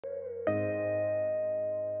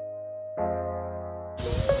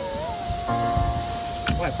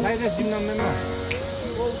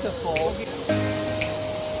Waterfall.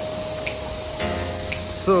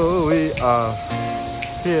 So we are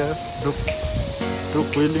here,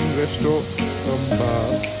 Druk Wheeling Restro bar.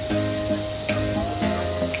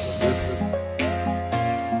 This is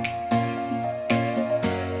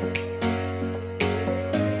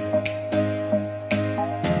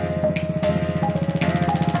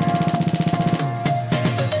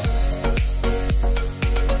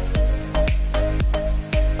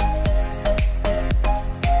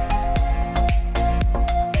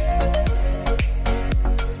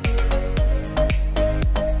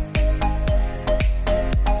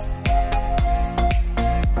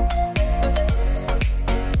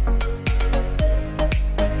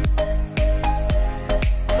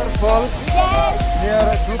waterfall.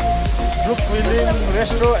 Yes. Near Druk Wheeling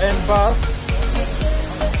Restro and bar.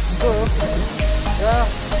 So yeah,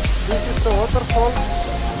 this is the waterfall.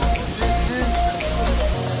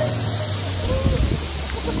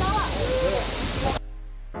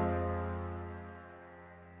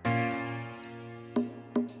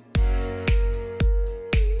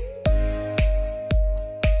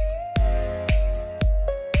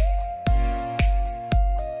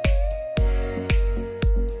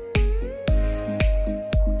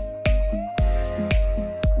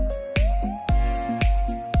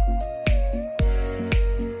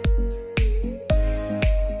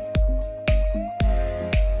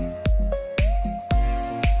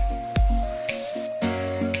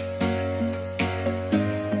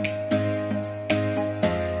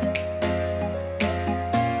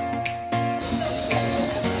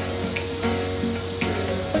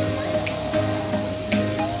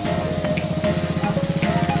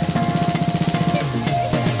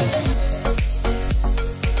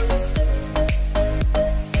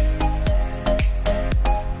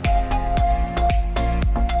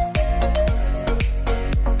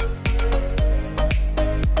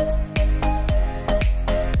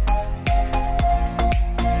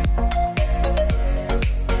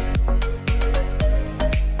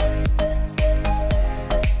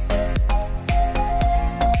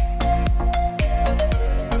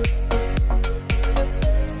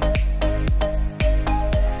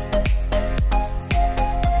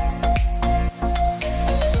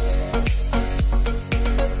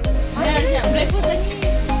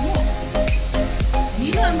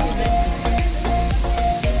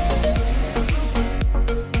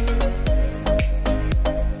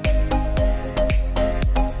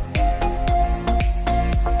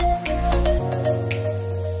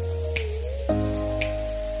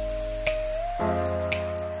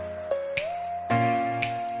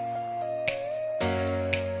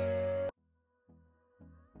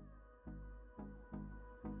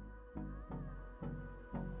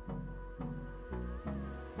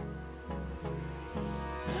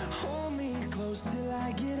 Hold me close till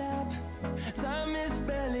I get up. Time is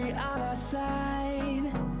barely on our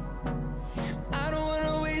side. I don't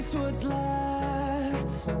wanna waste what's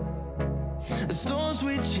left. The storms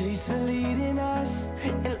we chase are leading us,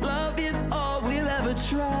 and love is all we'll ever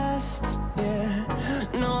trust. Yeah,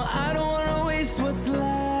 no, I don't wanna waste what's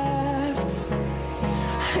left.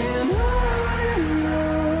 And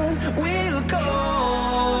on we'll go,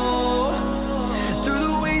 through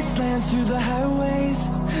the wastelands, through the highways,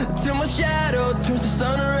 till my shadow turns to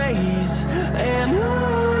sun rays. And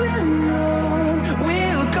on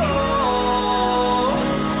we'll go,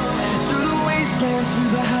 through the wastelands,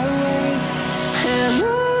 through the highways, and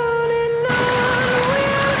on we'll go.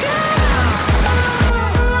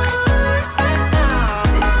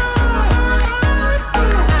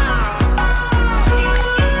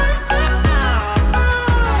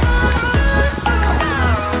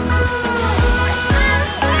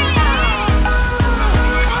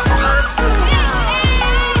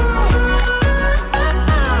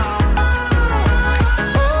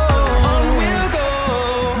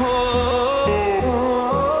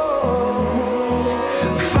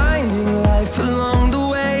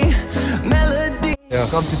 Yeah,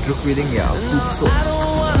 come to Druk Wheeling, yeah, food so.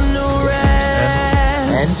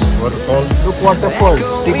 And waterfall. Look, waterfall,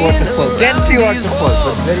 big waterfall. Can't see waterfall,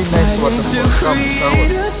 but very nice waterfall. Come,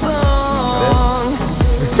 shower.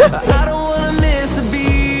 I don't wanna miss a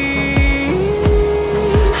beat.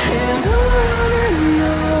 And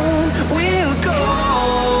on we'll go,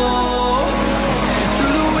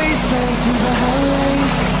 through the wastelands, through the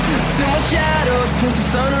highways, till my shadow turns to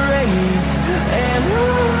sun rays. And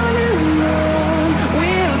on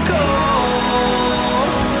we'll go,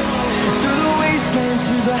 through the wastelands,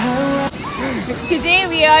 through the highways. Today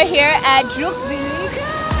we are here at Druk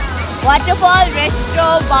Waterfall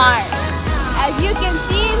Restro Bar. As you can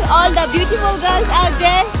see, all the beautiful girls out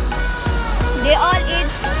there. They all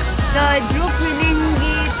eat the Druk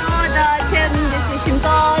Wilingi, the Tem, the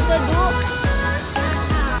Shimka, the Druk.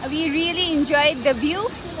 We really enjoyed the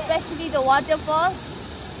view, especially the waterfall.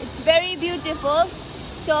 It's very beautiful.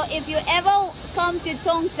 So if you ever come to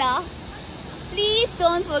Trongsa, please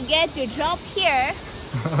don't forget to drop here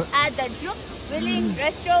at the Druk Wiling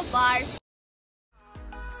Restro bar.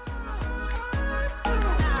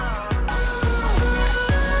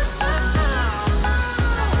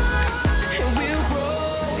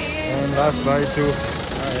 And last bye to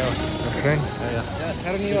the friend. Ya,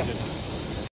 sekarang ini lah.